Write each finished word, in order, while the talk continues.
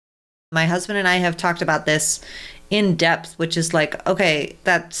My husband and I have talked about this in depth, which is like, okay,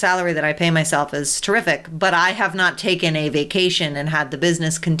 that salary that I pay myself is terrific, but I have not taken a vacation and had the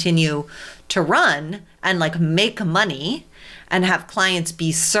business continue to run and like make money and have clients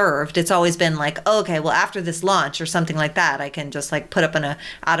be served. It's always been like, okay, well, after this launch or something like that, I can just like put up in a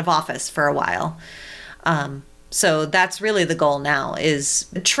out of office for a while. So that's really the goal now, is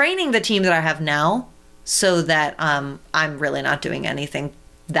training the team that I have now so that I'm really not doing anything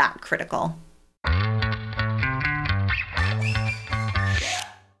that critical.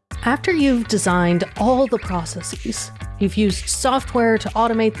 After you've designed all the processes, you've used software to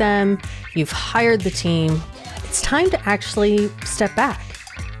automate them, you've hired the team, it's time to actually step back,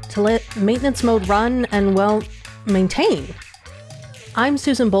 to let maintenance mode run and, well, maintain. I'm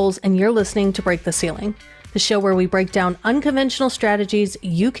Susan Bowles, and you're listening to Break the Ceiling, the show where we break down unconventional strategies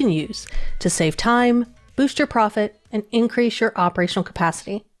you can use to save time, boost your profit, and increase your operational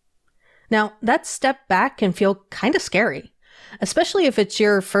capacity. Now, that step back can feel kind of scary, especially if it's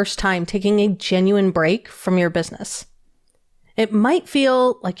your first time taking a genuine break from your business. It might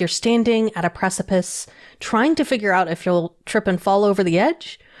feel like you're standing at a precipice, trying to figure out if you'll trip and fall over the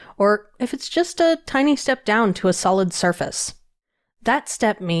edge, or if it's just a tiny step down to a solid surface. That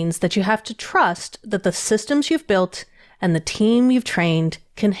step means that you have to trust that the systems you've built and the team you've trained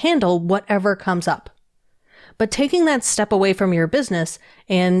can handle whatever comes up. But taking that step away from your business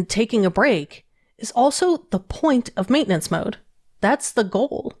and taking a break is also the point of maintenance mode. That's the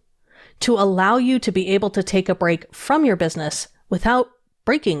goal, to allow you to be able to take a break from your business without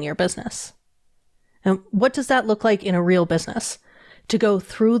breaking your business. And what does that look like in a real business? To go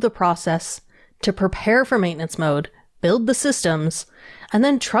through the process, to prepare for maintenance mode, build the systems, and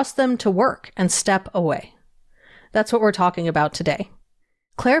then trust them to work and step away. That's what we're talking about today.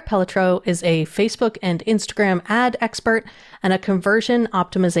 Claire Pelletreau is a Facebook and Instagram ad expert and a conversion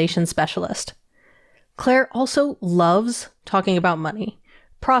optimization specialist. Claire also loves talking about money,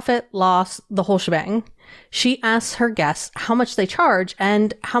 profit, loss, the whole shebang. She asks her guests how much they charge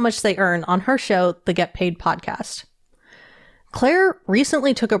and how much they earn on her show, The Get Paid Podcast. Claire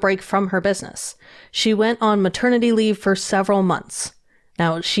recently took a break from her business. She went on maternity leave for several months.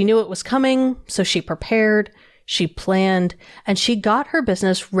 Now, she knew it was coming, so she prepared, she planned, and she got her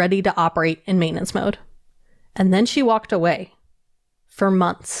business ready to operate in maintenance mode. And then she walked away for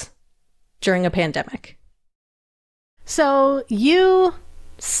months during a pandemic. So you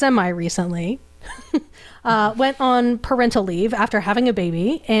semi-recently went on parental leave after having a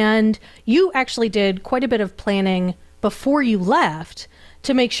baby, and you actually did quite a bit of planning before you left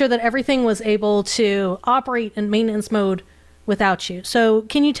to make sure that everything was able to operate in maintenance mode without you. So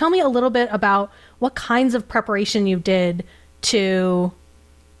can you tell me a little bit about what kinds of preparation you did to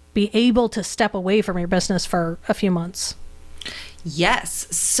be able to step away from your business for a few months?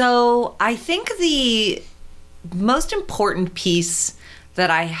 Yes. So I think the most important piece that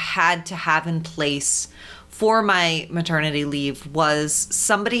I had to have in place for my maternity leave was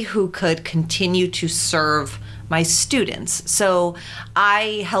somebody who could continue to serve my students. So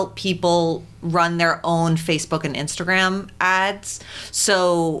I help people run their own Facebook and Instagram ads.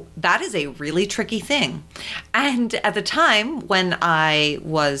 So that is a really tricky thing. And at the time when I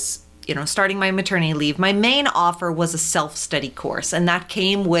was, starting my maternity leave, my main offer was a self-study course, and that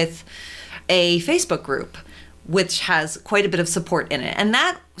came with a Facebook group, which has quite a bit of support in it. And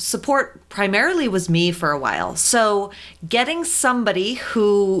that support primarily was me for a while. So getting somebody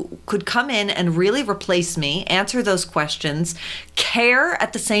who could come in and really replace me, answer those questions, care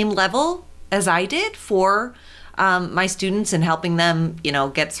at the same level as I did for my students and helping them,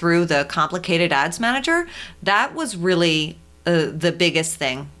 get through the complicated ads manager, that was really the biggest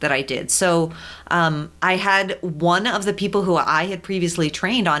thing that I did. So I had one of the people who I had previously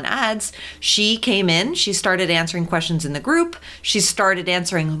trained on ads. She came in, she started answering questions in the group. She started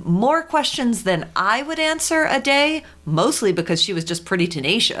answering more questions than I would answer a day, mostly because she was just pretty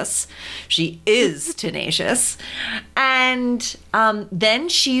tenacious. She is tenacious. And then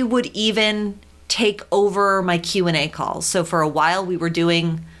she would even take over my Q&A calls. So for a while we were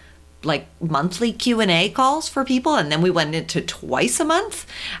doing like monthly Q&A calls for people, and then we went into twice a month,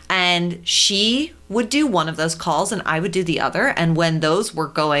 and she would do one of those calls and I would do the other. And when those were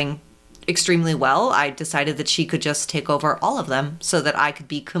going extremely well, I decided that she could just take over all of them so that I could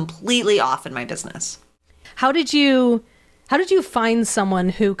be completely off in my business. How did you find someone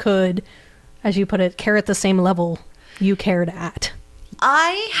who could, as you put it, care at the same level you cared at?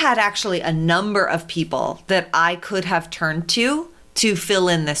 I had actually a number of people that I could have turned to fill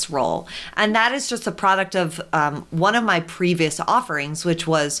in this role. And that is just a product of one of my previous offerings, which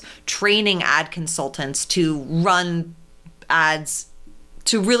was training ad consultants to run ads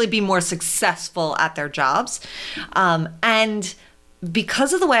really be more successful at their jobs. And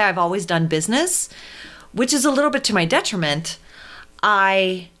because of the way I've always done business, which is a little bit to my detriment,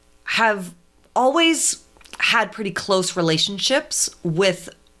 I have always had pretty close relationships with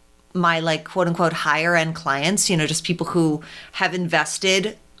my like quote unquote higher end clients, just people who have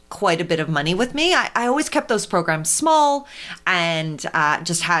invested quite a bit of money with me. I always kept those programs small and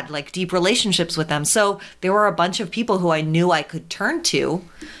just had like deep relationships with them. So there were a bunch of people who I knew I could turn to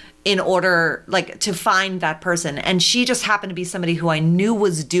in order like to find that person. And she just happened to be somebody who I knew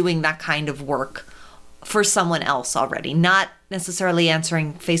was doing that kind of work for someone else already, not necessarily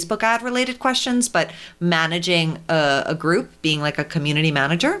answering Facebook ad related questions, but managing a group, being like a community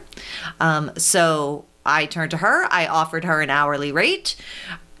manager. So I turned to her, I offered her an hourly rate,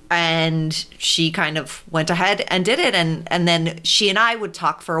 and she kind of went ahead and did it. And then she and I would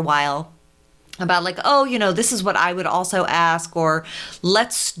talk for a while about like, oh, this is what I would also ask, or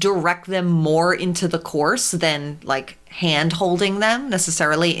let's direct them more into the course than like hand holding them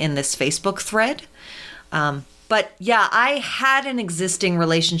necessarily in this Facebook thread. But yeah, I had an existing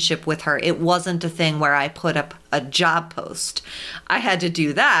relationship with her. It wasn't a thing where I put up a job post. I had to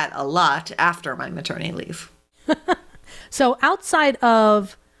do that a lot after my maternity leave. So outside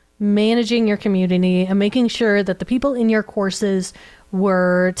of managing your community and making sure that the people in your courses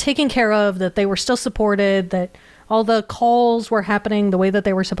were taken care of, that they were still supported, that all the calls were happening the way that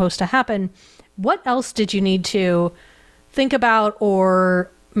they were supposed to happen, what else did you need to think about or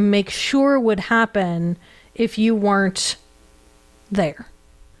make sure would happen if you weren't there?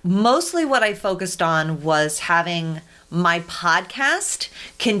 Mostly what I focused on was having my podcast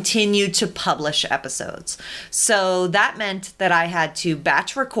continue to publish episodes. So that meant that I had to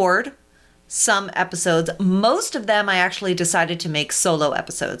batch record some episodes. Most of them I actually decided to make solo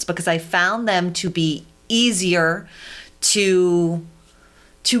episodes because I found them to be easier to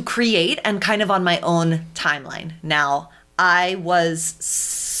create and kind of on my own timeline. Now, I was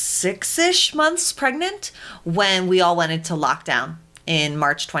 6-ish months pregnant when we all went into lockdown in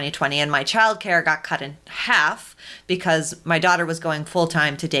March 2020, and my childcare got cut in half because my daughter was going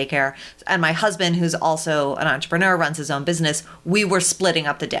full-time to daycare, and my husband, who's also an entrepreneur, runs his own business, we were splitting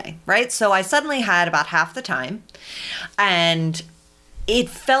up the day, right? So I suddenly had about half the time, and it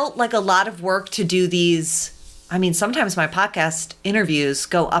felt like a lot of work to do these. I mean, sometimes my podcast interviews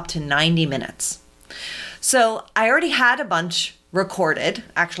go up to 90 minutes. So I already had a bunch recorded,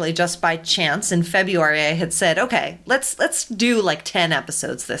 actually, just by chance. In February, I had said, okay, let's do like 10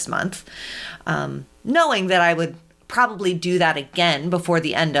 episodes this month, knowing that I would probably do that again before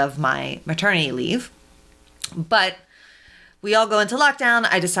the end of my maternity leave. But we all go into lockdown.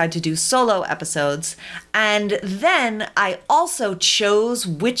 I decide to do solo episodes. And then I also chose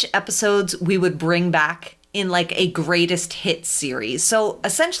which episodes we would bring back in like a greatest hit series. So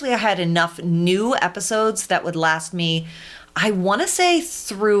essentially I had enough new episodes that would last me, I want to say,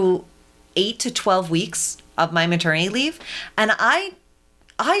 through 8 to 12 weeks of my maternity leave. And I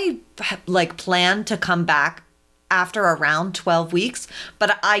like planned to come back after around 12 weeks,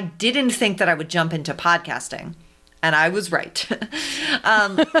 but I didn't think that I would jump into podcasting. And I was right.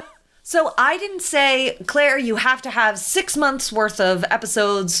 So I didn't say, Claire, you have to have 6 months worth of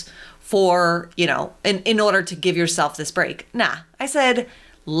episodes for, in order to give yourself this break. Nah, I said,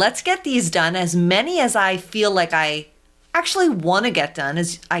 let's get these done, as many as I feel like I actually want to get done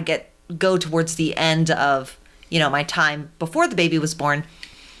as I go towards the end of, my time before the baby was born.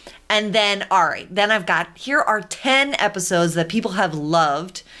 And then, all right, then here are 10 episodes that people have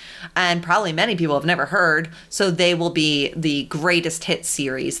loved and probably many people have never heard. So they will be the greatest hit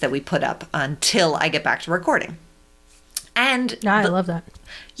series that we put up until I get back to recording. And I love that.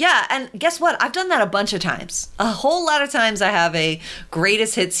 Yeah. And guess what? I've done that a bunch of times. A whole lot of times I have a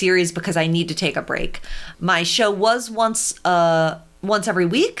greatest hit series because I need to take a break. My show was once every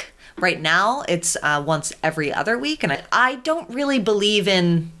week. Right now it's once every other week. And I don't really believe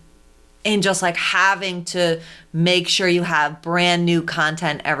in just like having to make sure you have brand new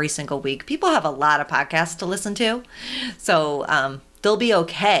content every single week. People have a lot of podcasts to listen to. So they'll be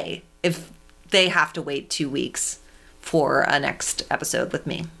okay if they have to wait 2 weeks for a next episode with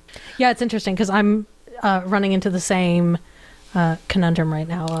me. Yeah, it's interesting because I'm running into the same conundrum right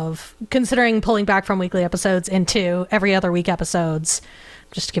now of considering pulling back from weekly episodes into every other week episodes,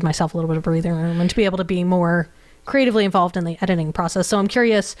 just to give myself a little bit of breathing room and to be able to be more creatively involved in the editing process. So I'm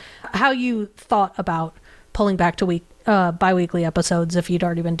curious how you thought about pulling back to bi-weekly episodes if you'd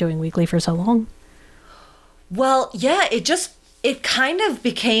already been doing weekly for so long. Well, yeah, it kind of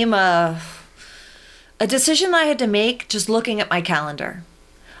became a decision I had to make just looking at my calendar.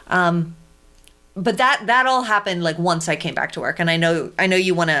 but that all happened like once I came back to work. And I know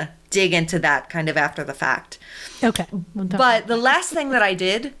you want to dig into that kind of after the fact. Okay. But the last thing that I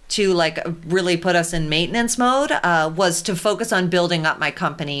did to like really put us in maintenance mode was to focus on building up my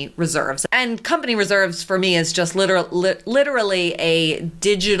company reserves. And company reserves for me is just literally a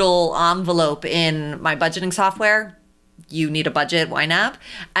digital envelope in my budgeting software. You need a budget, YNAB.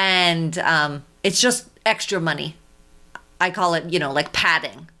 And it's just extra money. I call it, like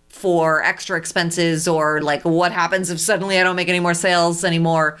padding for extra expenses, or like what happens if suddenly I don't make any more sales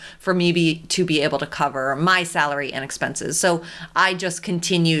anymore, for me to be able to cover my salary and expenses. So I just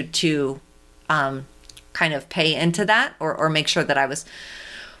continued to kind of pay into that, or make sure that I was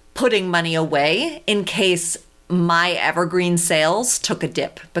putting money away in case my evergreen sales took a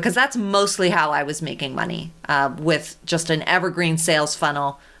dip, because that's mostly how I was making money, with just an evergreen sales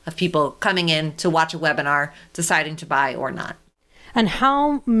funnel of people coming in to watch a webinar, deciding to buy or not. And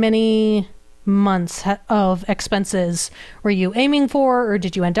how many months of expenses were you aiming for, or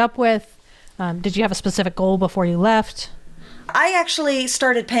did you end up with? Did you have a specific goal before you left? I actually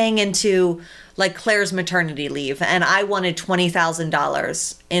started paying into like Claire's maternity leave, and I wanted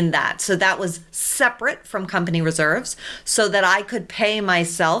 $20,000 in that. So that was separate from company reserves, so that I could pay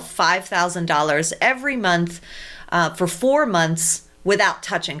myself $5,000 every month for 4 months without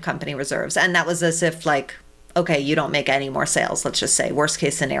touching company reserves. And that was as if like, okay, you don't make any more sales, let's just say, worst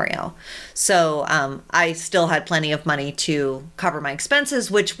case scenario. So I still had plenty of money to cover my expenses,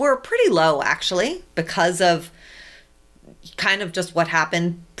 which were pretty low actually, because of kind of just what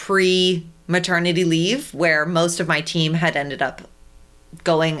happened pre-maternity leave, where most of my team had ended up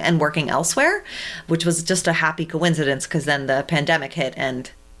going and working elsewhere, which was just a happy coincidence, because then the pandemic hit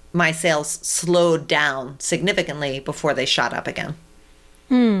and my sales slowed down significantly before they shot up again.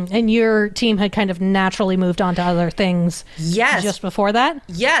 And your team had kind of naturally moved on to other things. Yes. Just before that?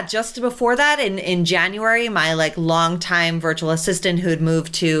 Yeah, just before that, in January, my like longtime virtual assistant who had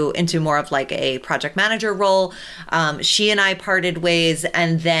moved into more of like a project manager role, she and I parted ways.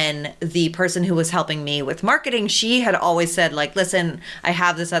 And then the person who was helping me with marketing, she had always said like, listen, I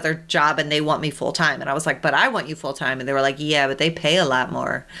have this other job and they want me full time. And I was like, but I want you full time. And they were like, yeah, but they pay a lot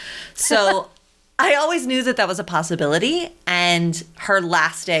more. So I always knew that was a possibility, and her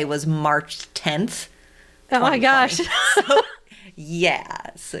last day was March 10th. Oh my gosh.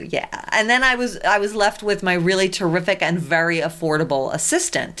 Yeah. And then I was left with my really terrific and very affordable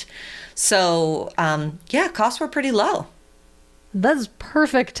assistant. So, costs were pretty low. That's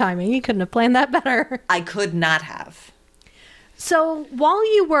perfect timing. You couldn't have planned that better. I could not have. So while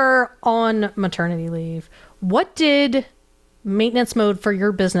you were on maternity leave, what did maintenance mode for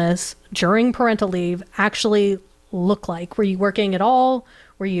your business during parental leave actually look like? Were you working at all?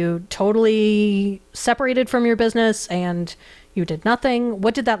 Were you totally separated from your business and you did nothing?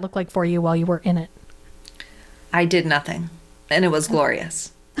 What did that look like for you while you were in it? I did nothing, and it was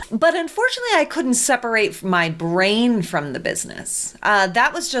glorious. But unfortunately, I couldn't separate my brain from the business.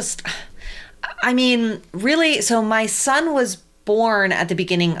 That was just, really, so my son was born at the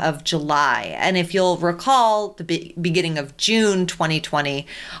beginning of July. And if you'll recall, the beginning of June 2020,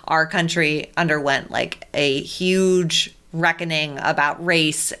 our country underwent like a huge reckoning about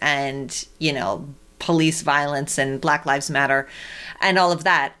race and, police violence and Black Lives Matter and all of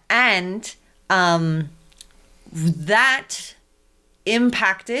that. And that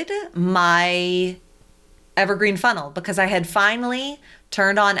impacted my evergreen funnel, because I had finally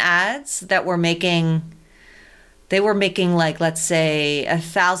turned on ads that were making like, let's say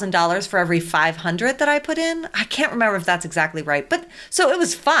 $1,000 for every 500 that I put in. I can't remember if that's exactly right, but so it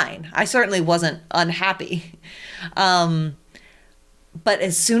was fine. I certainly wasn't unhappy. But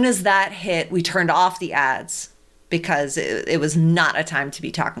as soon as that hit, we turned off the ads, because it was not a time to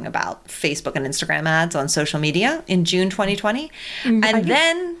be talking about Facebook and Instagram ads on social media in June 2020. And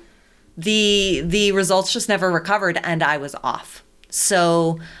then the results just never recovered, and I was off.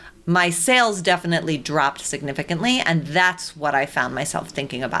 So my sales definitely dropped significantly, and that's what I found myself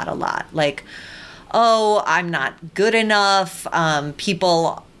thinking about a lot. Like, oh, I'm not good enough.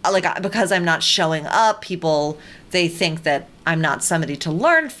 People, like, because I'm not showing up, they think that I'm not somebody to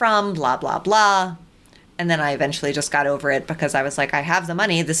learn from, blah, blah, blah. And then I eventually just got over it, because I was like, I have the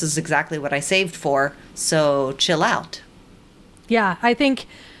money. This is exactly what I saved for. So chill out. Yeah, I think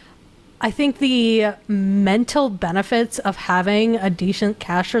the mental benefits of having a decent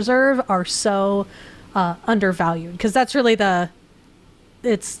cash reserve are so undervalued, because that's really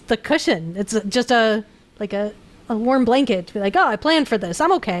it's the cushion. It's just a warm blanket to be like, oh, I planned for this.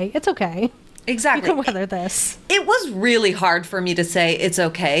 I'm okay. It's okay. Exactly. You can weather this. It was really hard for me to say it's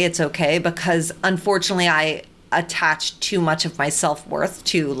okay, because unfortunately attach too much of my self-worth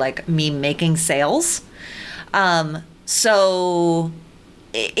to like me making sales. So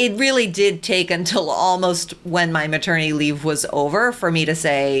it really did take until almost when my maternity leave was over for me to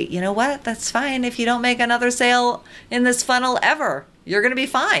say, you know what, that's fine. If you don't make another sale in this funnel ever, you're going to be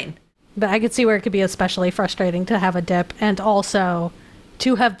fine. But I could see where it could be especially frustrating to have a dip and also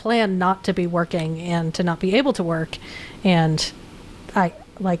to have planned not to be working and to not be able to work. And I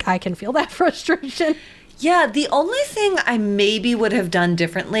can feel that frustration. Yeah, the only thing I maybe would have done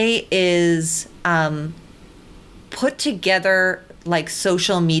differently is put together like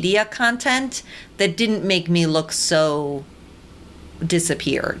social media content that didn't make me look so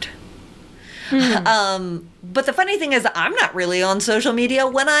disappeared. But the funny thing is I'm not really on social media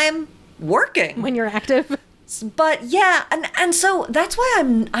when I'm working. When you're active. But yeah, and so that's why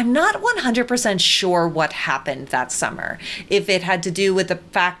I'm not 100% sure what happened that summer. If it had to do with the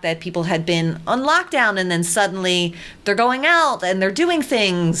fact that people had been on lockdown and then suddenly they're going out and they're doing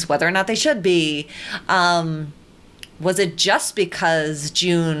things, whether or not they should be. Was it just because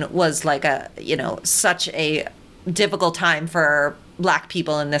June was like such a difficult time for Black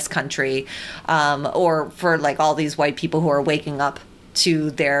people in this country, or for like all these white people who are waking up to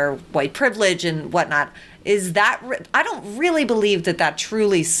their white privilege and whatnot? Is that, I don't really believe that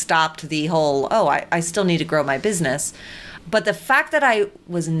truly stopped the whole, I still need to grow my business. But the fact that I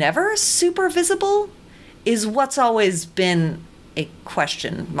was never super visible is what's always been a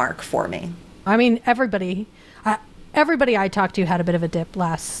question mark for me. I mean, everybody I talked to had a bit of a dip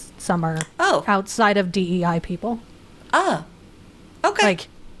last summer. Oh. Outside of DEI people. Ah. Okay. Like,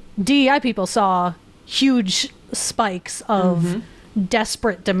 DEI people saw huge spikes of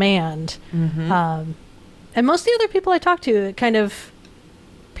desperate demand. And most of the other people I talked to, it kind of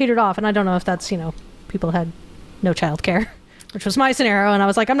petered off. And I don't know if that's, people had no childcare, which was my scenario. And I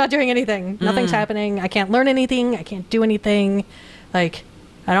was like, I'm not doing anything. Nothing's happening. I can't learn anything. I can't do anything. Like,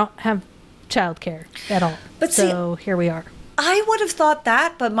 I don't have childcare at all. But so here we are. I would have thought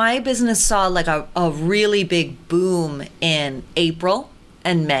that, but my business saw like a really big boom in April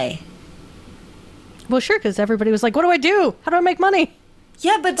and May. Well, sure, because everybody was like, what do I do? How do I make money?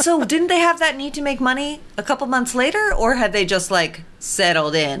 Yeah, but so didn't they have that need to make money a couple months later, or had they just like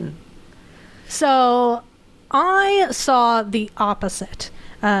settled in? So I saw the opposite,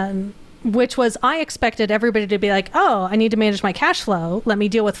 which was I expected everybody to be like, oh, I need to manage my cash flow. Let me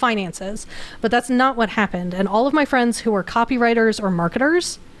deal with finances. But that's not what happened. And all of my friends who were copywriters or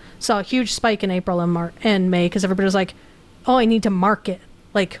marketers saw a huge spike in April and May because everybody was like, oh, I need to market,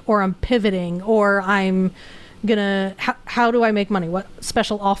 like, or I'm pivoting, or I'm gonna, how do I make money? What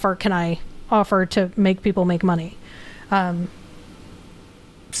special offer can I offer to make people make money?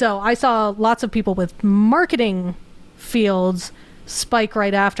 So I saw lots of people with marketing fields spike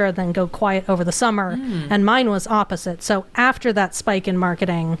right after and then go quiet over the summer. And mine was opposite. So after that spike in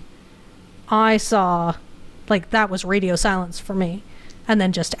marketing, I saw like that was radio silence for me. And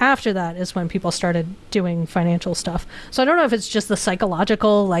then just after that is when people started doing financial stuff. So I don't know if it's just the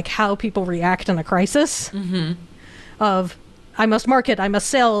psychological, like how people react in a crisis of I must market, I must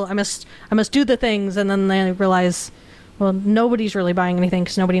sell, I must do the things. And then they realize, well, nobody's really buying anything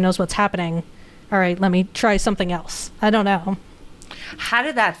because nobody knows what's happening. All right, let me try something else. I don't know. How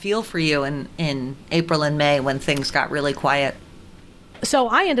did that feel for you in April and May when things got really quiet? So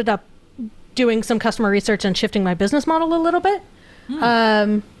I ended up doing some customer research and shifting my business model a little bit.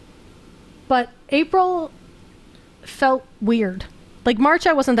 But April felt weird. Like March,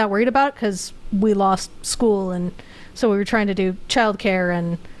 I wasn't that worried about because we lost school, and so we were trying to do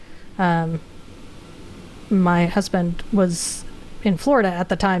childcare, and my husband was in Florida at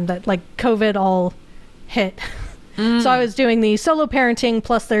the time that like COVID all hit. So I was doing the solo parenting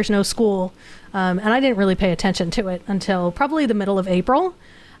plus there's no school, and I didn't really pay attention to it until probably the middle of April.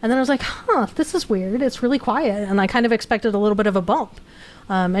 And then I was like, this is weird. It's really quiet. And I kind of expected a little bit of a bump,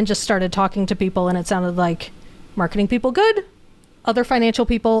 and just started talking to people. And it sounded like marketing people good, other financial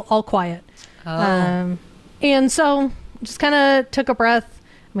people all quiet. And so just kind of took a breath.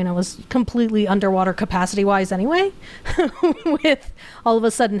 I mean, I was completely underwater capacity wise anyway, with all of a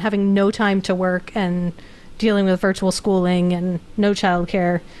sudden having no time to work and dealing with virtual schooling and no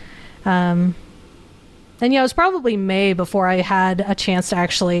childcare. And yeah, it was probably May before I had a chance to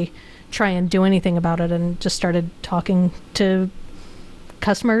actually try and do anything about it, and just started talking to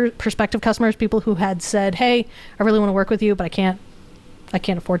prospective customers, people who had said, hey, I really want to work with you, but I can't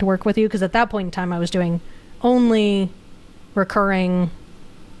afford to work with you. Because at that point in time, I was doing only recurring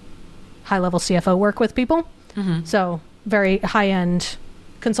high-level CFO work with people. So very high-end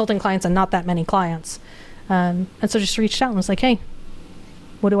consulting clients and not that many clients. And so just reached out and was like, hey,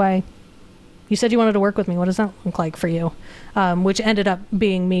 what do I you said you wanted to work with me. What does that look like for you? Which ended up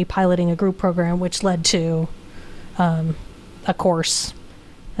being me piloting a group program, which led to a course.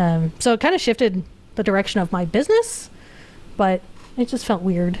 So it kind of shifted the direction of my business, but it just felt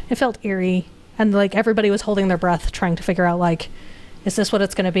weird. It felt eerie. And like everybody was holding their breath trying to figure out like, is this what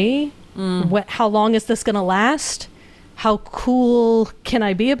it's going to be? How long is this going to last? How cool can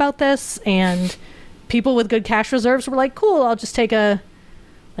I be about this? And people with good cash reserves were like, cool, I'll take a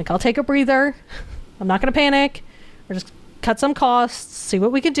breather. I'm not going to panic. Or just cut some costs, see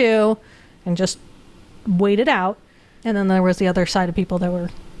what we can do, and just wait it out. And then there was the other side of people that were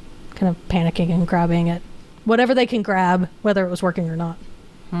kind of panicking and grabbing at whatever they can grab, whether it was working or not.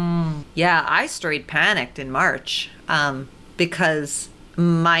 Yeah, I straight panicked in March because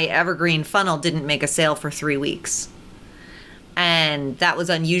my evergreen funnel didn't make a sale for 3 weeks. And that was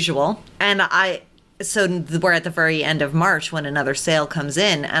unusual. And so we're at the very end of March when another sale comes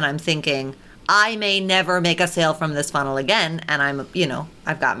in, and I'm thinking, I may never make a sale from this funnel again. And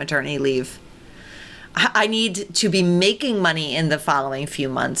I've got maternity leave. I need to be making money in the following few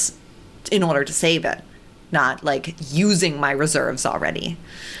months in order to save it, not like using my reserves already.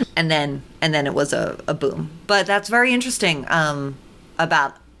 And then it was a boom. But that's very interesting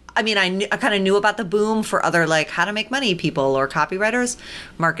I kind of knew about the boom for other like how to make money people or copywriters,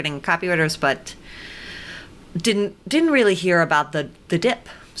 marketing copywriters, but didn't really hear about the dip.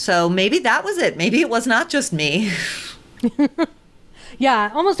 So maybe that was it. Maybe it was not just me.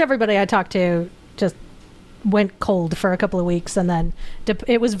 Yeah, almost everybody I talked to just went cold for a couple of weeks, and then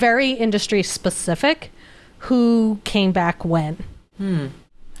it was very industry specific who came back when.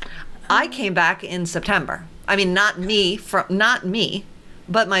 I came back in September. I mean, not me,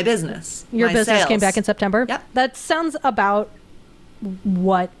 but my business. Your my business sales. came back in September? Yep. That sounds about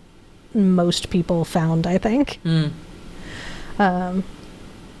what most people found, I think.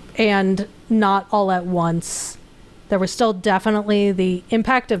 And not all at once. There was still definitely the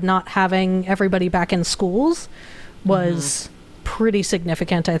impact of not having everybody back in schools was pretty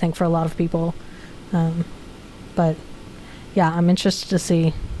significant, I think, for a lot of people. But yeah, I'm interested to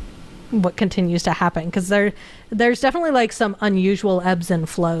see what continues to happen, because there's definitely like some unusual ebbs and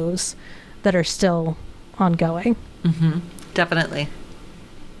flows that are still ongoing. Definitely.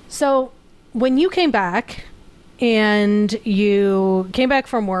 So when you came back and you came back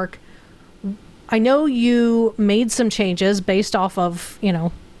from work, I know you made some changes based off of,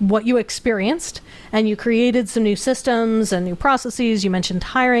 what you experienced, and you created some new systems and new processes. You mentioned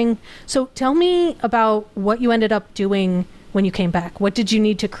hiring. So tell me about what you ended up doing when you came back. What did you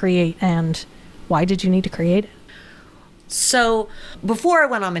need to create, and why did you need to create it? So before I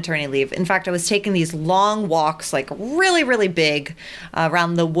went on maternity leave, in fact, I was taking these long walks, like really, really big,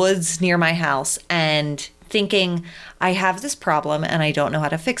 around the woods near my house, and thinking, I have this problem and I don't know how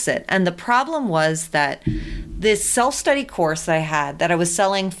to fix it. And the problem was that this self-study course that I had that I was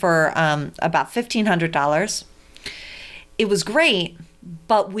selling for about $1,500, it was great,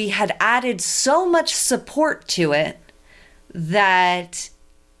 but we had added so much support to it that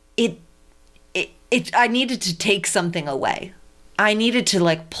I needed to take something away. I needed to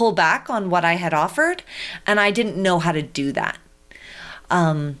like pull back on what I had offered, and I didn't know how to do that.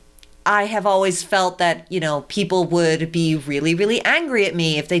 I have always felt that, people would be really, really angry at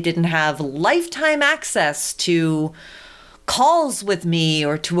me if they didn't have lifetime access to calls with me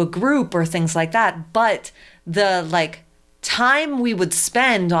or to a group or things like that. But the time we would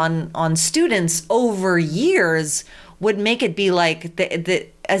spend on students over years would make it be like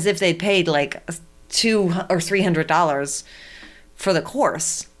as if they paid like $200 or $300 for the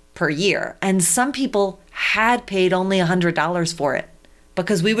course per year. And some people had paid only $100 for it,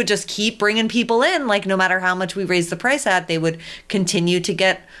 because we would just keep bringing people in. Like no matter how much we raised the price at, they would continue to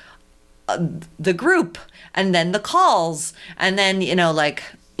get the group and then the calls and then,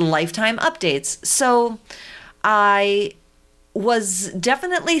 lifetime updates. So I was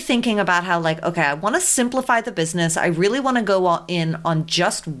definitely thinking about how okay, I want to simplify the business. I really want to go in on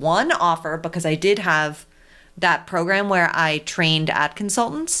just one offer, because I did have that program where I trained ad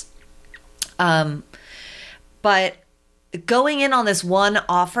consultants. But going in on this one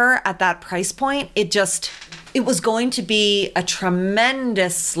offer at that price point, it was going to be a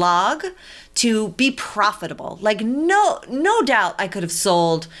tremendous slog to be profitable. No doubt I could have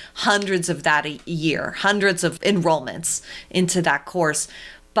sold hundreds of that a year, hundreds of enrollments into that course,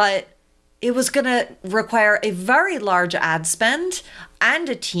 but it was going to require a very large ad spend and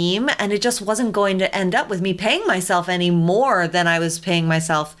a team, and it just wasn't going to end up with me paying myself any more than I was paying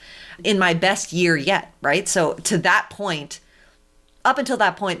myself in my best year yet, right? So to that point, up until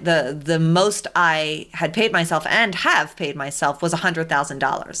that point, the most I had paid myself and have paid myself was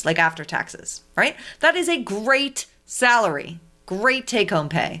 $100,000, like after taxes, right? That is a great salary, great take-home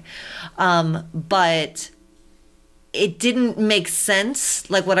pay. But it didn't make sense.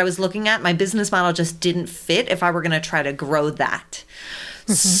 Like what I was looking at, my business model just didn't fit if I were going to try to grow that.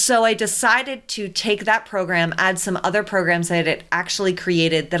 So I decided to take that program, add some other programs that it actually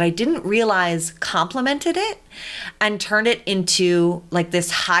created that I didn't realize complemented it, and turn it into like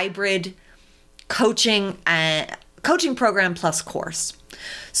this hybrid coaching program plus course.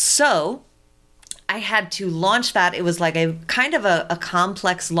 So I had to launch that. It was like a kind of a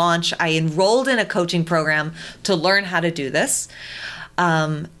complex launch. I enrolled in a coaching program to learn how to do this.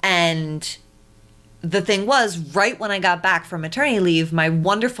 And the thing was, right when I got back from maternity leave, my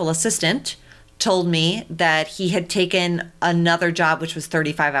wonderful assistant told me that he had taken another job, which was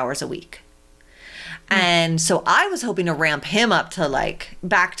 35 hours a week. And so I was hoping to ramp him up to like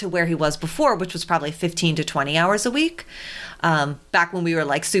back to where he was before, which was probably 15 to 20 hours a week, back when we were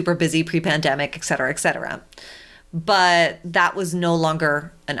like super busy pre-pandemic, et cetera, et cetera. But that was no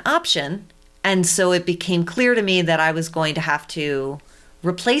longer an option. And so it became clear to me that I was going to have to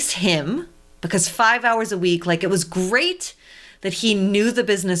replace him, because 5 hours a week, like it was great that he knew the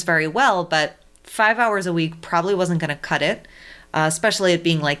business very well, but 5 hours a week probably wasn't going to cut it, especially it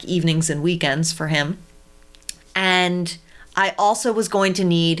being like evenings and weekends for him. And I also was going to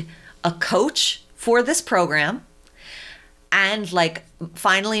need a coach for this program and like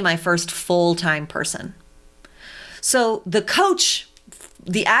finally my first full-time person. So the coach,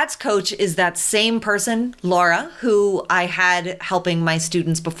 the ads coach, is that same person, Laura, who I had helping my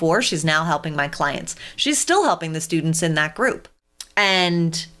students before. She's now helping my clients. She's still helping the students in that group.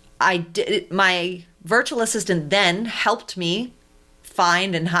 And my virtual assistant then helped me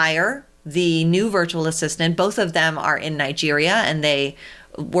find and hire the new virtual assistant. Both of them are in Nigeria, and they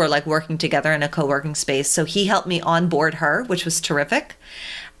were like working together in a co-working space. So he helped me onboard her, which was terrific.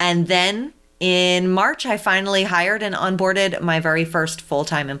 And then in March, I finally hired and onboarded my very first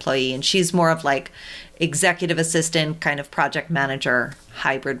full-time employee. And she's more of like executive assistant, kind of project manager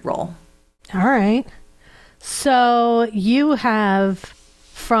hybrid role. All right. So you have,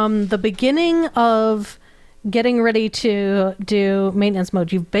 from the beginning of getting ready to do maintenance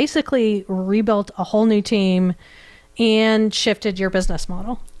mode, you've basically rebuilt a whole new team and shifted your business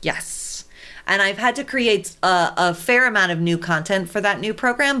model. Yes. And I've had to create a fair amount of new content for that new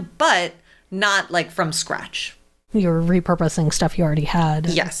program, but not like from scratch. You're repurposing stuff you already had.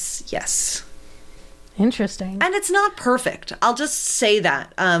 Yes, yes. Interesting. And it's not perfect. I'll just say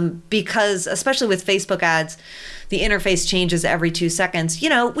that because especially with Facebook ads, the interface changes every 2 seconds. You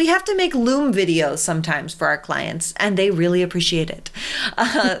know, we have to make Loom videos sometimes for our clients, and they really appreciate it.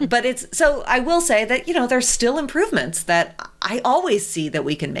 But so I will say that, you know, there's still improvements that I always see that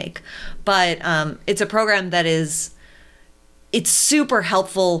we can make. But it's a program that it's super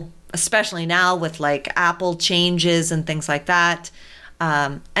helpful, especially now with like Apple changes and things like that.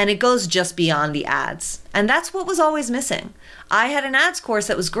 And it goes just beyond the ads. And that's what was always missing. I had an ads course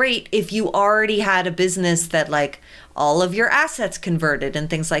that was great if you already had a business that like all of your assets converted and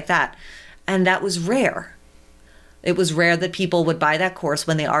things like that. And that was rare. It was rare that people would buy that course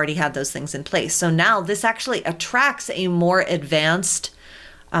when they already had those things in place. So now this actually attracts a more advanced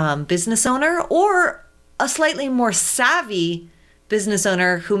business owner or a slightly more savvy business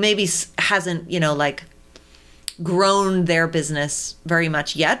owner who maybe hasn't, you know, like grown their business very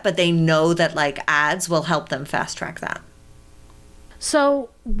much yet, but they know that like ads will help them fast track that. So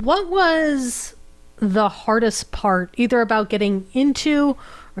what was the hardest part, either about getting into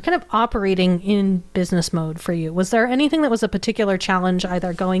or kind of operating in business mode for you? Was there anything that was a particular challenge,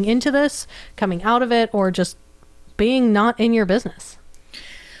 either going into this, coming out of it, or just being not in your business?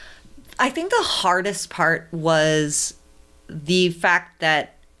 I think the hardest part was the fact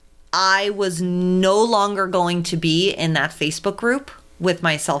that I was no longer going to be in that Facebook group with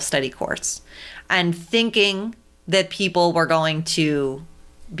my self-study course, and thinking that people were going to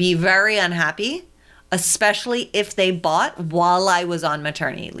be very unhappy, especially if they bought while I was on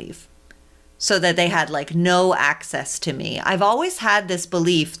maternity leave, so that they had like no access to me. I've always had this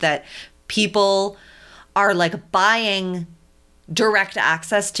belief that people are like buying direct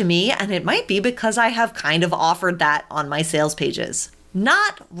access to me, and it might be because I have kind of offered that on my sales pages.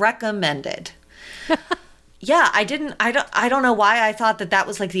 Not recommended. Yeah, I don't know why I thought that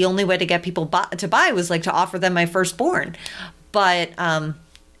was like the only way to get people to buy was like to offer them my firstborn. But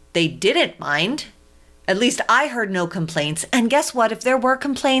they didn't mind. At least I heard no complaints. And guess what? If there were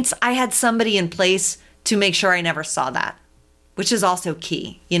complaints, I had somebody in place to make sure I never saw that, which is also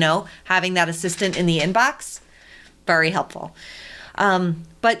key. You know, having that assistant in the inbox, very helpful.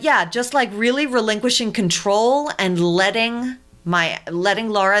 But yeah, just like really relinquishing control and letting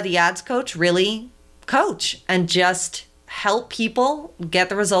Laura, the ads coach, really coach and just help people get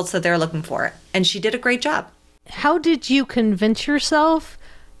the results that they're looking for. And she did a great job. How did you convince yourself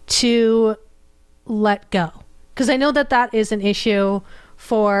to let go? Because I know that is an issue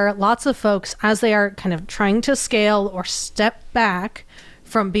for lots of folks as they are kind of trying to scale or step back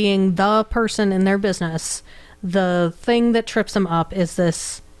from being the person in their business. The thing that trips them up is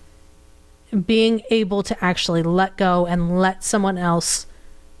this being able to actually let go and let someone else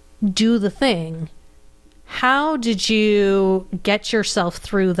do the thing. How did you get yourself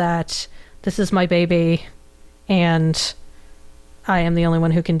through that? This is my baby and I am the only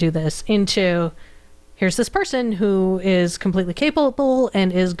one who can do this, into here's this person who is completely capable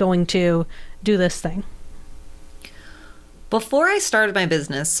and is going to do this thing. Before I started my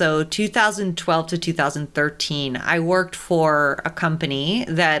business, so 2012 to 2013, I worked for a company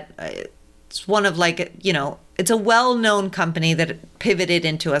that it's one of it's a well-known company that pivoted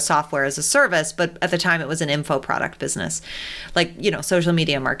into a software as a service, but at the time it was an info product business, social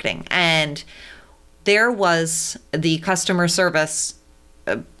media marketing. And there was the customer service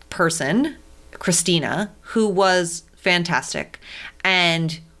person, Christina, who was fantastic.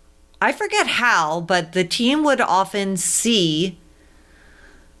 And I forget how, but the team would often see,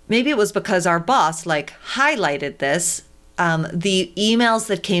 maybe it was because our boss highlighted this, the emails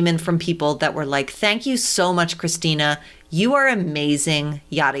that came in from people that were like, thank you so much, Christina. You are amazing,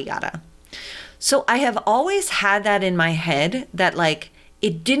 yada, yada. So I have always had that in my head that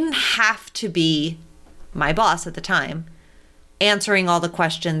it didn't have to be my boss at the time answering all the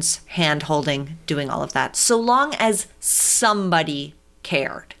questions, hand-holding, doing all of that, so long as somebody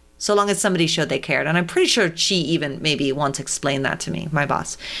cared. So long as somebody showed they cared. And I'm pretty sure she even maybe once explained that to me, my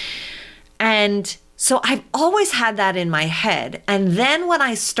boss. And so I've always had that in my head. And then when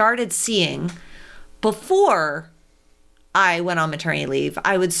I started seeing, before I went on maternity leave,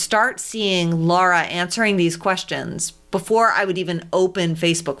 I would start seeing Laura answering these questions before I would even open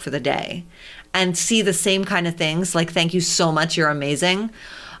Facebook for the day, and see the same kind of things like, thank you so much, you're amazing.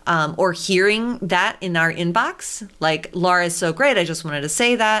 Or hearing that in our inbox, like, Laura is so great, I just wanted to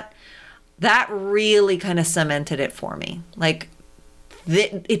say that. That really kind of cemented it for me.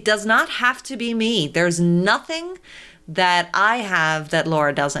 It does not have to be me. There's nothing that I have that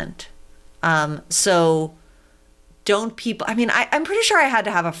Laura doesn't. So don't people, I'm pretty sure I had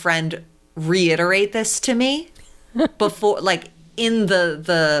to have a friend reiterate this to me before, in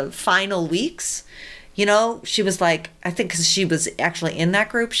the final weeks. She was like, I think because she was actually in that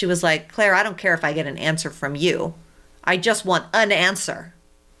group, she was like, Claire, I don't care if I get an answer from you. I just want an answer.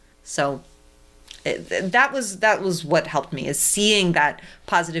 So that was what helped me, is seeing that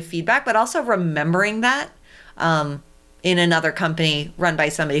positive feedback, but also remembering that in another company run by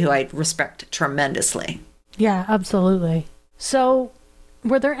somebody who I respect tremendously. Yeah, absolutely. So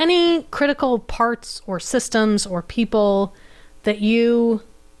were there any critical parts or systems or people that you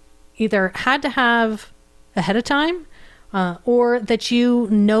either had to have ahead of time or that you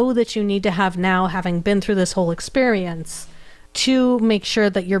know that you need to have now, having been through this whole experience, to make sure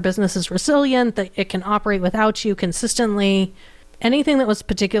that your business is resilient, that it can operate without you consistently? Anything that was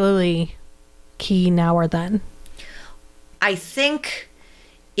particularly key now or then? I think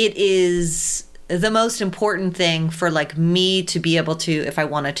it is the most important thing for me to be able to, if I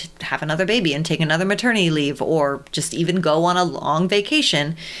wanted to have another baby and take another maternity leave, or just even go on a long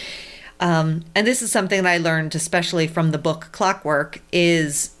vacation. And this is something that I learned, especially from the book Clockwork,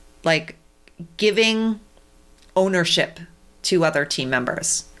 is giving ownership to other team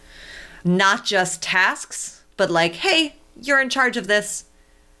members, not just tasks, but hey, you're in charge of this.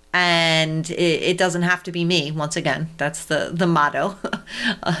 And it doesn't have to be me. Once again, that's the motto,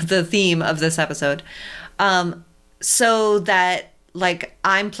 the theme of this episode. So that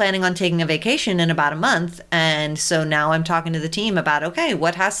I'm planning on taking a vacation in about a month. And so now I'm talking to the team about, okay,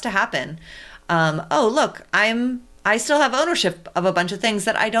 what has to happen? Oh, look, I still have ownership of a bunch of things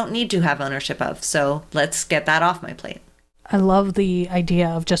that I don't need to have ownership of. So let's get that off my plate. I love the idea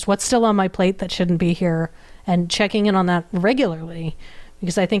of just what's still on my plate that shouldn't be here, and checking in on that regularly.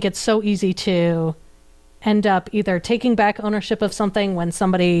 Because I think it's so easy to end up either taking back ownership of something when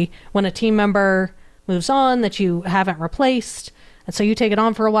a team member moves on that you haven't replaced. And so you take it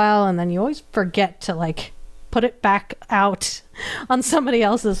on for a while, and then you always forget to put it back out on somebody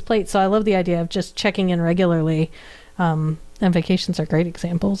else's plate. So I love the idea of just checking in regularly. And vacations are great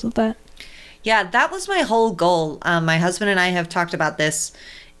examples of that. Yeah, that was my whole goal. My husband and I have talked about this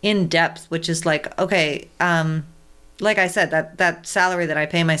in depth, which is okay, like I said, that salary that I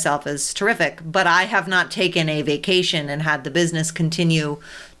pay myself is terrific, but I have not taken a vacation and had the business continue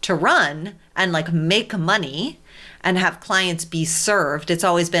to run and like make money and have clients be served. It's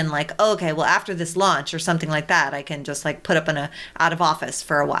always been like, oh, okay, well, after this launch or something like that, I can just like put up in a out of office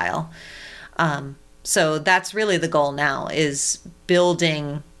for a while. So that's really the goal now, is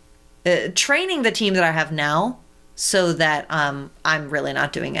building, training the team that I have now so that I'm really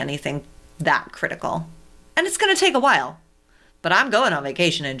not doing anything that critical. And it's going to take a while, but I'm going on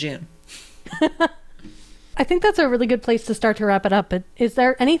vacation in June. I think that's a really good place to start to wrap it up. But is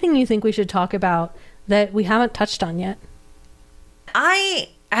there anything you think we should talk about that we haven't touched on yet?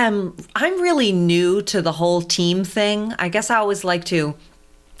 I'm really new to the whole team thing. I guess I always like to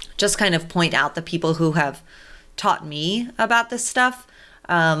just kind of point out the people who have taught me about this stuff.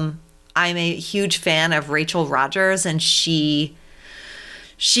 I'm a huge fan of Rachel Rogers, and she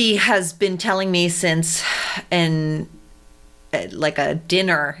has been telling me since like a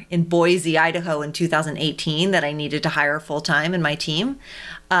dinner in Boise, Idaho in 2018 that I needed to hire full-time in my team.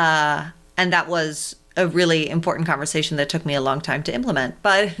 And that was a really important conversation that took me a long time to implement.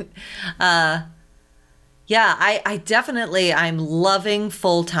 But yeah, I'm loving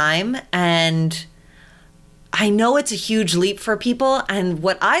full-time, and I know it's a huge leap for people. And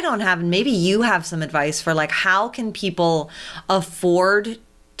what I don't have, and maybe you have some advice for, like, how can people afford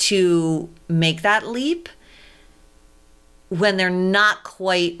to make that leap when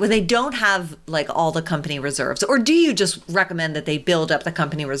they don't have like all the company reserves? Or do you just recommend that they build up the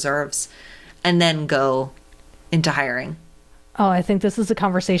company reserves and then go into hiring? Oh, I think this is a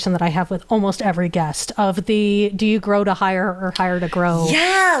conversation that I have with almost every guest of the, do you grow to hire or hire to grow?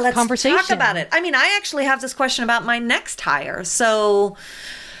 Yeah, let's conversation. Talk about it. I mean, I actually have this question about my next hire. So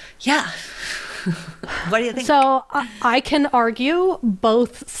yeah. What do you think? So I can argue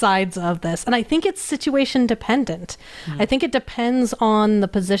both sides of this, and I think it's situation dependent. I think it depends on the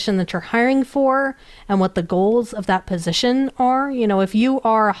position that you're hiring for and what the goals of that position are. You know, if you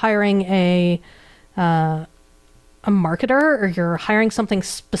are hiring a marketer, or you're hiring something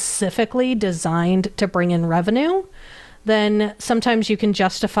specifically designed to bring in revenue, then sometimes you can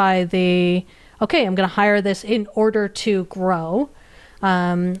justify okay, I'm going to hire this in order to grow.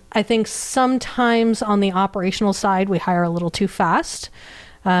 I think sometimes on the operational side, we hire a little too fast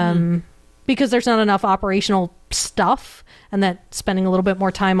because there's not enough operational stuff, and that spending a little bit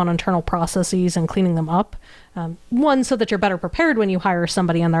more time on internal processes and cleaning them up. One, so that you're better prepared when you hire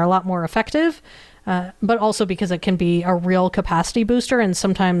somebody and they're a lot more effective, but also because it can be a real capacity booster, and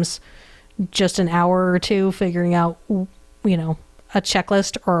sometimes just an hour or two figuring out, you know, a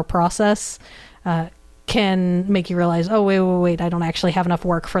checklist or a process can make you realize, oh, wait, I don't actually have enough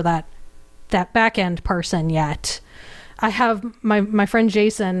work for that back end person yet. I have my friend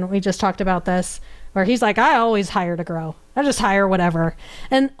Jason, we just talked about this, where he's like, I always hire to grow. I just hire whatever.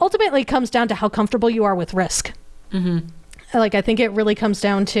 And ultimately it comes down to how comfortable you are with risk. Mm-hmm. Like, I think it really comes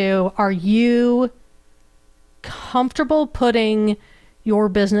down to, are you comfortable putting your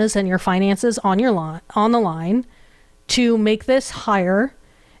business and your finances on the line to make this hire?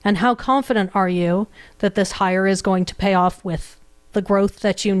 And how confident are you that this hire is going to pay off with the growth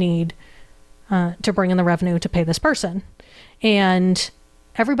that you need to bring in the revenue to pay this person? And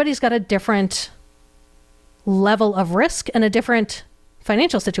everybody's got a different level of risk and a different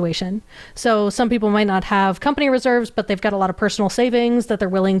financial situation. So some people might not have company reserves, but they've got a lot of personal savings that they're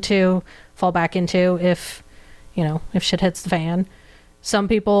willing to fall back into if shit hits the fan. Some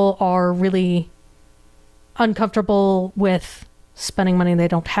people are really uncomfortable with spending money they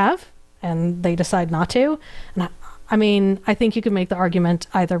don't have, and they decide not to. And I mean, I think you could make the argument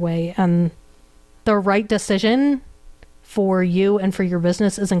either way, and the right decision for you and for your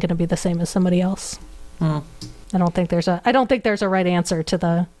business isn't going to be the same as somebody else. I don't think there's a right answer to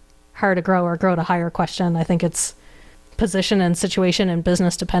the hire to grow or grow to hire question. I think it's position and situation and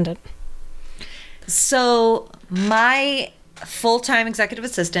business dependent. So my full-time executive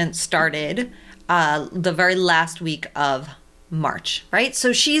assistant started the very last week of March, right?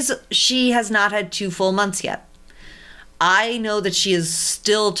 So she has not had 2 full months yet. I know that she is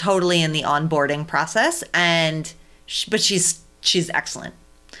still totally in the onboarding process, but she's excellent.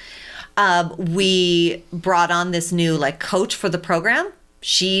 We brought on this new like coach for the program.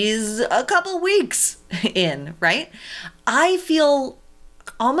 She's a couple weeks in, right? I feel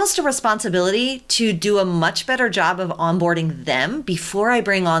almost a responsibility to do a much better job of onboarding them before I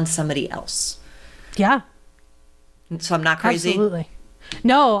bring on somebody else. Yeah. So I'm not crazy. Absolutely.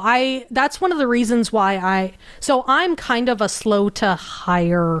 No, that's one of the reasons why I'm kind of a slow to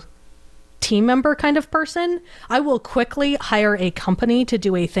hire team member kind of person. I will quickly hire a company to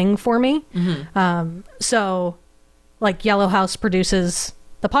do a thing for me. Mm-hmm. So like Yellow House produces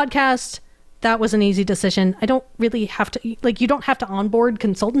the podcast. That was an easy decision. I don't really have to, like, you don't have to onboard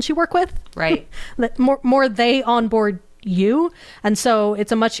consultants you work with. Right. That more they onboard you. And so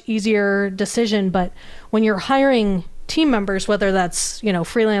it's a much easier decision. But when you're hiring team members, whether that's, you know,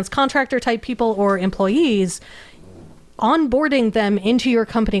 freelance contractor type people or employees, onboarding them into your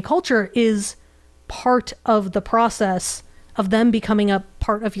company culture is part of the process of them becoming a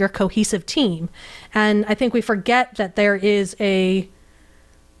part of your cohesive team. And I think we forget that there is a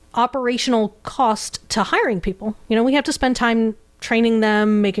operational cost to hiring people. You know, we have to spend time training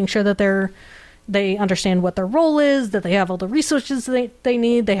them, making sure that they understand what their role is, that they have all the resources they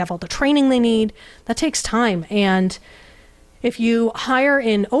need, they have all the training they need. That takes time. And if you hire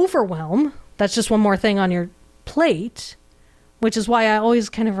in overwhelm, that's just one more thing on your plate, which is why I always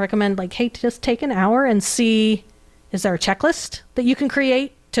kind of recommend, like, hey, just take an hour and see, is there a checklist that you can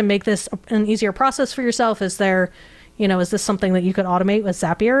create to make this an easier process for yourself? Is there, you know, is this something that you could automate with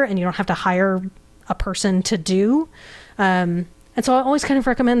Zapier and you don't have to hire a person to do? And so I always kind of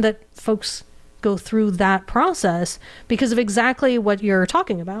recommend that folks go through that process because of exactly what you're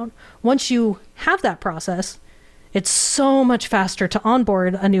talking about. Once you have that process, it's so much faster to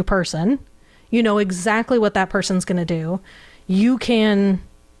onboard a new person. You know exactly what that person's going to do. You can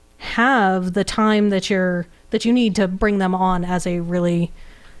have the time that you need to bring them on as a really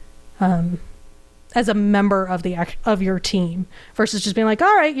as a member of your team versus just being like,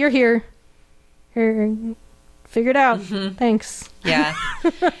 all right, you're here, figure it out. Mm-hmm. Thanks. Yeah.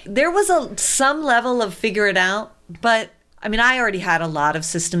 There was some level of figure it out, but I mean, I already had a lot of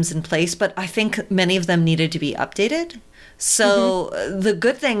systems in place, but I think many of them needed to be updated. So the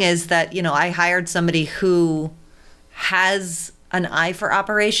good thing is that, you know, I hired somebody who has an eye for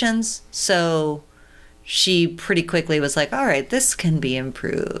operations. So she pretty quickly was like, all right, this can be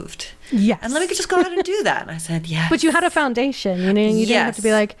improved. Yes. And let me just go ahead and do that. And I said, yes. But you had a foundation, you know, you didn't have to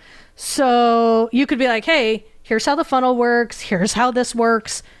be like, so you could be like, hey, here's how the funnel works. Here's how this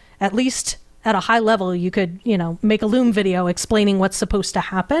works. At least at a high level, you could, you know, make a Loom video explaining what's supposed to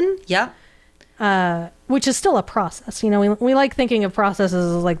happen. Yeah. Which is still a process. You know, we like thinking of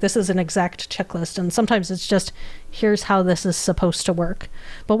processes as like, this is an exact checklist. And sometimes it's just, here's how this is supposed to work.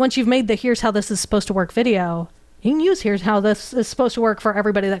 But once you've made the here's how this is supposed to work video, you can use here's how this is supposed to work for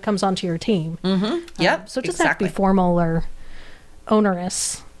everybody that comes onto your team. Mm-hmm. Yep. So it doesn't have to be formal or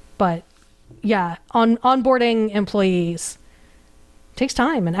onerous. But yeah, onboarding employees takes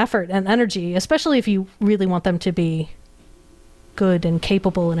time and effort and energy, especially if you really want them to be good and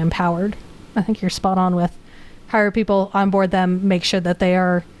capable and empowered. I think you're spot on with hire people, onboard them, make sure that they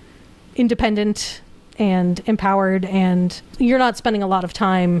are independent and empowered, and you're not spending a lot of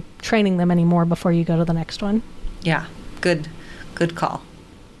time training them anymore before you go to the next one. Yeah, good call.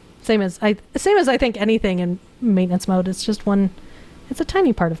 Same as I think anything in maintenance mode. It's just it's a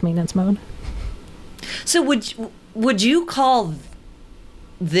tiny part of maintenance mode. So would you call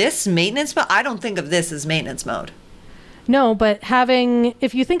this maintenance mode? I don't think of this as maintenance mode. No, but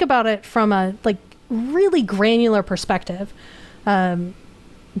if you think about it from a like really granular perspective,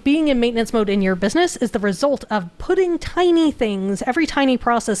 being in maintenance mode in your business is the result of putting tiny things, every tiny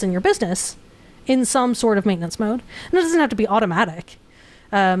process in your business in some sort of maintenance mode. And it doesn't have to be automatic,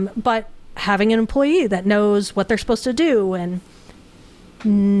 but having an employee that knows what they're supposed to do and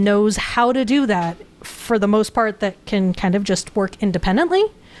knows how to do that for the most part, that can kind of just work independently.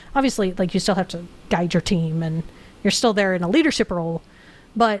 Obviously, like, you still have to guide your team and you're still there in a leadership role,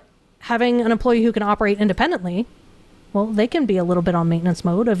 but having an employee who can operate independently, well, they can be a little bit on maintenance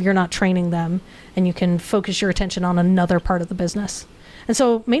mode if you're not training them, and you can focus your attention on another part of the business. And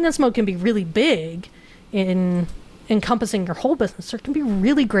so maintenance mode can be really big in encompassing your whole business, or it can be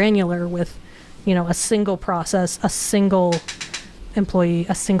really granular with, you know, a single process, a single employee,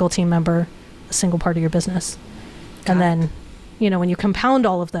 a single team member, a single part of your business. And then, you know, when you compound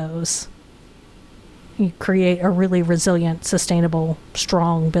all of those, you create a really resilient, sustainable,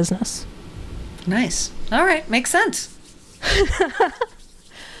 strong business. Nice. All right. Makes sense.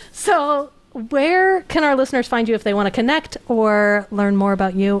 So where can our listeners find you if they want to connect or learn more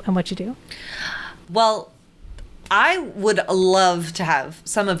about you and what you do? Well, I would love to have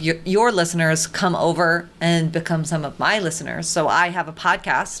some of your listeners come over and become some of my listeners. So I have a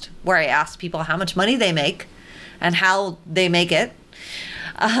podcast where I ask people how much money they make and how they make it.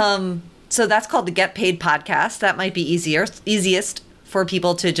 So that's called the Get Paid Podcast. That might be easiest for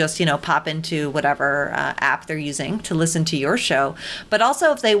people to just, you know, pop into whatever app they're using to listen to your show. But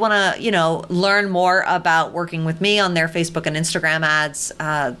also if they want to, you know, learn more about working with me on their Facebook and Instagram ads,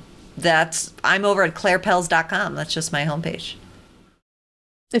 I'm over at clairepells.com. That's just my homepage.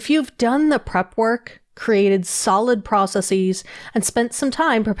 If you've done the prep work created solid processes, and spent some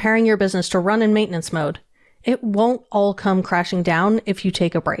time preparing your business to run in maintenance mode, it won't all come crashing down if you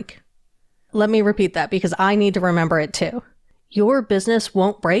take a break. Let me repeat that because I need to remember it too. Your business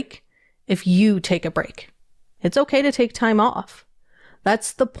won't break if you take a break. It's okay to take time off.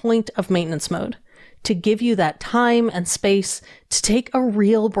 That's the point of maintenance mode, to give you that time and space to take a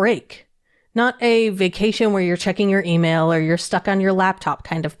real break. Not a vacation where you're checking your email or you're stuck on your laptop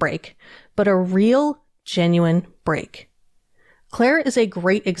kind of break, but a real, genuine break. Claire is a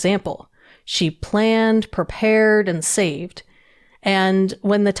great example. She planned, prepared, and saved. And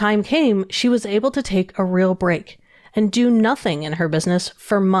when the time came, she was able to take a real break and do nothing in her business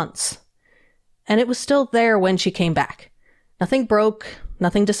for months. And it was still there when she came back. Nothing broke,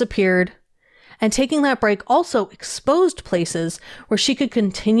 nothing disappeared. And taking that break also exposed places where she could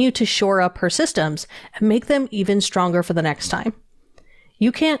continue to shore up her systems and make them even stronger for the next time.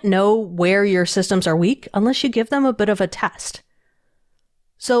 You can't know where your systems are weak unless you give them a bit of a test.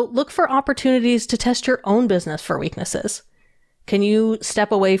 So look for opportunities to test your own business for weaknesses. Can you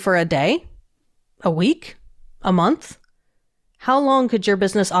step away for a day? A week? A month? How long could your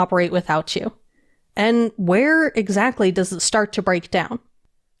business operate without you? And where exactly does it start to break down?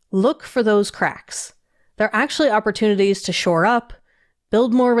 Look for those cracks. They're actually opportunities to shore up,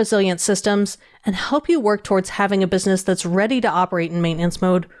 build more resilient systems, and help you work towards having a business that's ready to operate in maintenance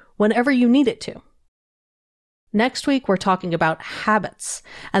mode whenever you need it to. Next week, we're talking about habits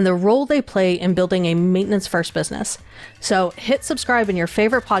and the role they play in building a maintenance-first business. So hit subscribe in your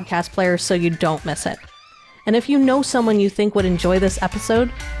favorite podcast player so you don't miss it. And if you know someone you think would enjoy this episode,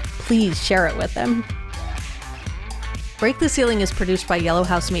 please share it with them. Break the Ceiling is produced by Yellow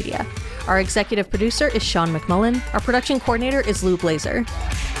House Media. Our executive producer is Sean McMullen. Our production coordinator is Lou Blazer.